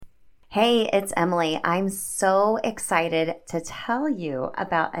Hey, it's Emily. I'm so excited to tell you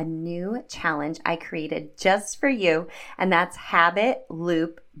about a new challenge I created just for you, and that's Habit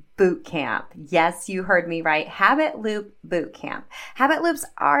Loop Boot Camp. Yes, you heard me right. Habit Loop Boot Camp. Habit loops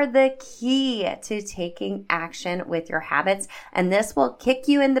are the key to taking action with your habits, and this will kick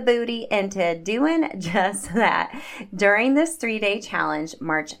you in the booty into doing just that. During this 3-day challenge,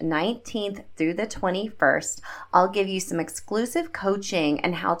 March 19th through the 21st, I'll give you some exclusive coaching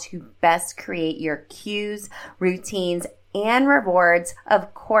and how to best create your cues, routines, and rewards,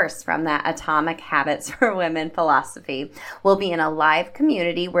 of course, from that Atomic Habits for Women philosophy. We'll be in a live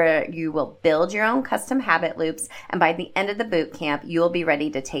community where you will build your own custom habit loops, and by the end of the boot camp, you will be ready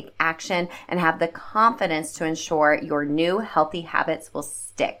to take action and have the confidence to ensure your new healthy habits will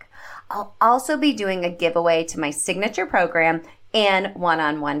stick. I'll also be doing a giveaway to my signature program and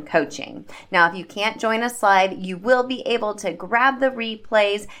one-on-one coaching. Now, if you can't join us live, you will be able to grab the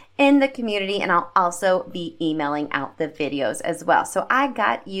replays in the community, and I'll also be emailing out the videos as well. So I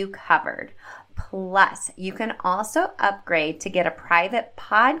got you covered. Plus, you can also upgrade to get a private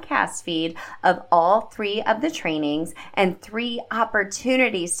podcast feed of all 3 of the trainings and 3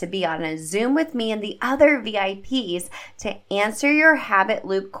 opportunities to be on a Zoom with me and the other VIPs to answer your habit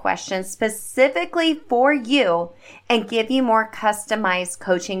loop questions specifically for you and give you more customized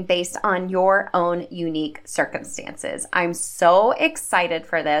coaching based on your own unique circumstances. I'm so excited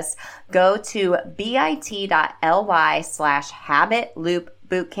for this. Go to bit.ly/habit loop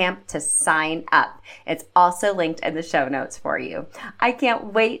bootcamp to sign up. It's also linked in the show notes for you. I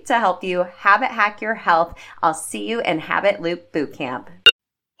can't wait to help you habit hack your health. I'll see you in Habit Loop Bootcamp.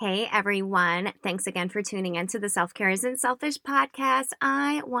 Hey everyone, thanks again for tuning into the Self-Care Isn't Selfish podcast.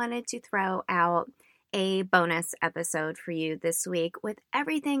 I wanted to throw out a bonus episode for you this week. With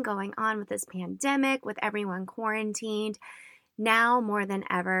everything going on with this pandemic, with everyone quarantined, now more than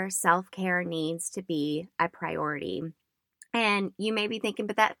ever, self-care needs to be a priority. And you may be thinking,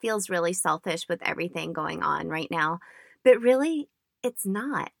 but that feels really selfish with everything going on right now. But really, it's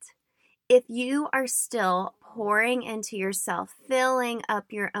not. If you are still pouring into yourself, filling up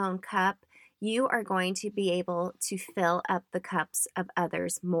your own cup, you are going to be able to fill up the cups of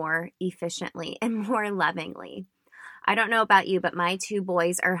others more efficiently and more lovingly. I don't know about you, but my 2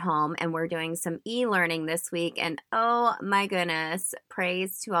 boys are home and we're doing some e-learning this week. And oh my goodness,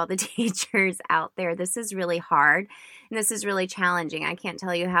 praise to all the teachers out there. This is really hard and this is really challenging. I can't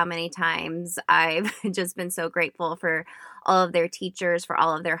tell you how many times I've just been so grateful for all of their teachers, for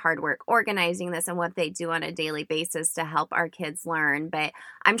all of their hard work organizing this and what they do on a daily basis to help our kids learn. But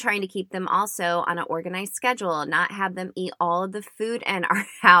I'm trying to keep them also on an organized schedule, not have them eat all of the food in our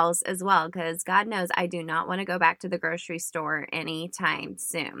house as well, because God knows I do not want to go back to the grocery store anytime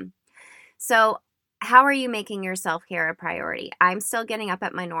soon. So how are you making your self-care a priority? I'm still getting up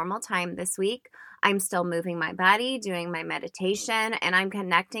at my normal time this week. I'm still moving my body, doing my meditation, and I'm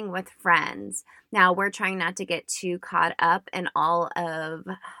connecting with friends. Now, we're trying not to get too caught up in all of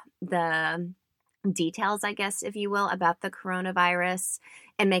the details, I guess, if you will, about the coronavirus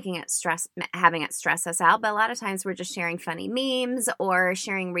and having it stress us out. But a lot of times we're just sharing funny memes or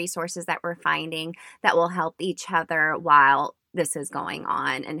sharing resources that we're finding that will help each other while this is going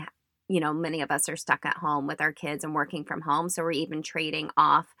on. And, many of us are stuck at home with our kids and working from home. So we're even trading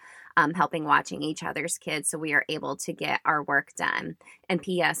off helping watching each other's kids so we are able to get our work done. And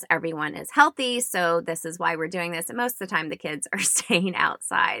P.S., everyone is healthy, so this is why we're doing this. And most of the time the kids are staying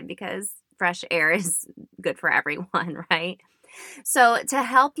outside because fresh air is good for everyone, right? So to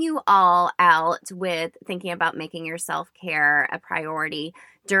help you all out with thinking about making your self-care a priority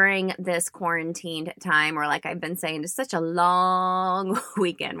during this quarantined time, or like I've been saying, it's such a long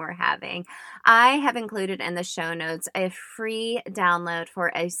weekend we're having, I have included in the show notes a free download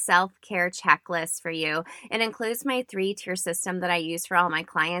for a self-care checklist for you. It includes my 3-tier system that I use for all my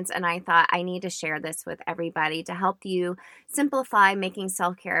clients, and I thought I need to share this with everybody to help you simplify making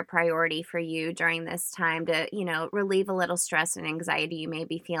self-care a priority for you during this time to, relieve a little stress and anxiety you may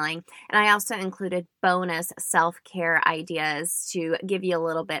be feeling. And I also included bonus self-care ideas to give you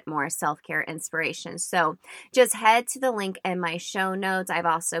a little bit more self-care inspiration. So just head to the link in my show notes. I've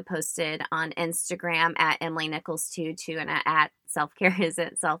also posted on Instagram at Emily Nichols22 and at Self-Care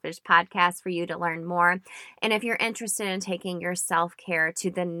Isn't Selfish podcast for you to learn more. And if you're interested in taking your self-care to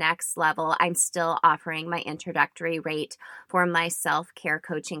the next level, I'm still offering my introductory rate for my self-care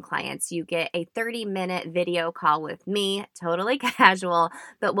coaching clients. You get a 30-minute video call with me, totally casual,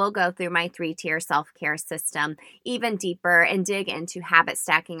 but we'll go through my 3-tier self-care system even deeper and dig into habit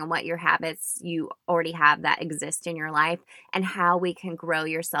stacking and what your habits you already have that exist in your life and how we can grow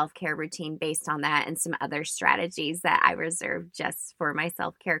your self-care routine based on that and some other strategies that I reserved just for my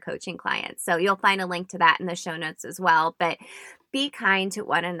self-care coaching clients. So you'll find a link to that in the show notes as well. But be kind to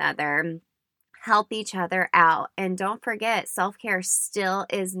one another. Help each other out. And don't forget, self-care still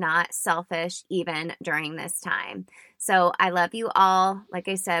is not selfish even during this time. So I love you all. Like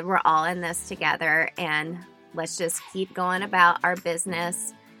I said, we're all in this together, and let's just keep going about our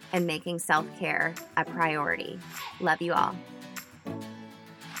business and making self-care a priority. Love you all.